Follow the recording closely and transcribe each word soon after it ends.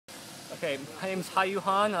Okay, my name is Yue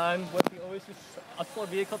Han. I'm with the Oasis Solar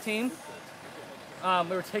Vehicle team.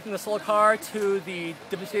 We were taking the solar car to the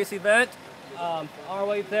Vinci Days event. On our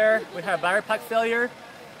way there, we had a battery pack failure.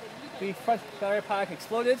 The front battery pack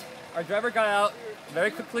exploded. Our driver got out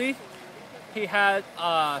very quickly. He had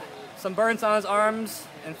some burns on his arms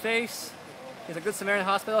and face. He's at Good Samaritan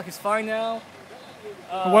Hospital. He's fine now.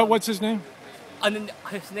 What's his name?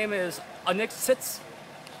 His name is Anik Sitz.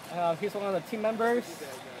 He's one of the team members.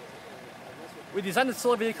 We designed the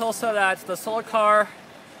solar vehicle so that the solar car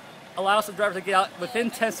allows the driver to get out within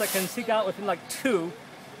 10 seconds. He got out within like 2.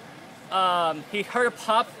 He heard a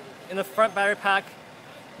pop in the front battery pack,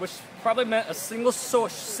 which probably meant a single cell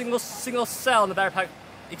in the battery pack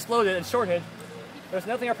exploded and shorted. There's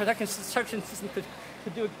nothing our protection system could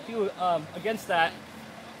do against that.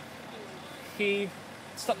 He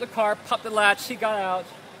stopped the car, popped the latch, he got out,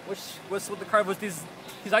 which was what the car was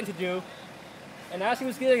designed to do. And as he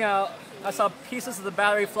was getting out, I saw pieces of the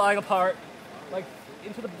battery flying apart, like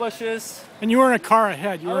into the bushes. And you were in a car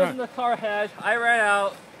ahead. I was in the car ahead. I ran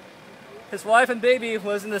out. His wife and baby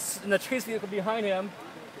was in the chase vehicle behind him.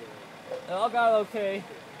 It all got okay.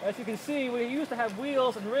 As you can see, we used to have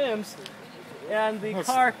wheels and rims, and the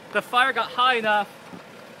fire got high enough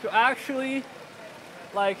to actually,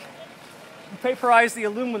 like, vaporize the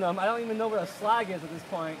aluminum. I don't even know where the slag is at this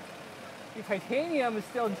point. The titanium is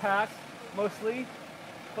still intact, mostly,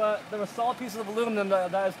 but there were solid pieces of aluminum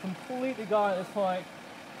that is completely gone at this point.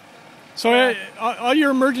 So all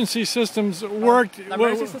your emergency systems worked? The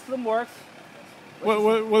emergency system works.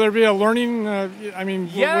 Will there be a learning?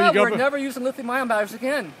 Yeah, we're never using lithium-ion batteries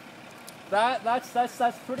again.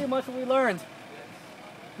 That's pretty much what we learned.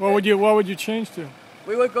 What would you change to?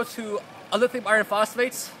 We would go to a lithium iron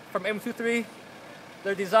phosphates from M23.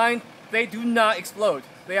 They're designed, they do not explode.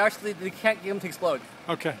 They can't get them to explode.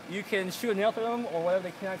 Okay. You can shoot a nail through them or whatever,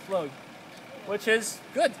 they cannot explode, which is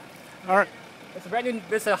good. All right. It's a brand new.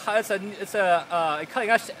 It's a cutting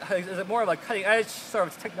edge. It's more of a cutting edge sort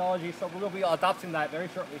of technology. So we'll be adopting that very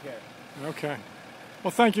shortly here. Okay.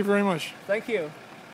 Well, thank you very much. Thank you.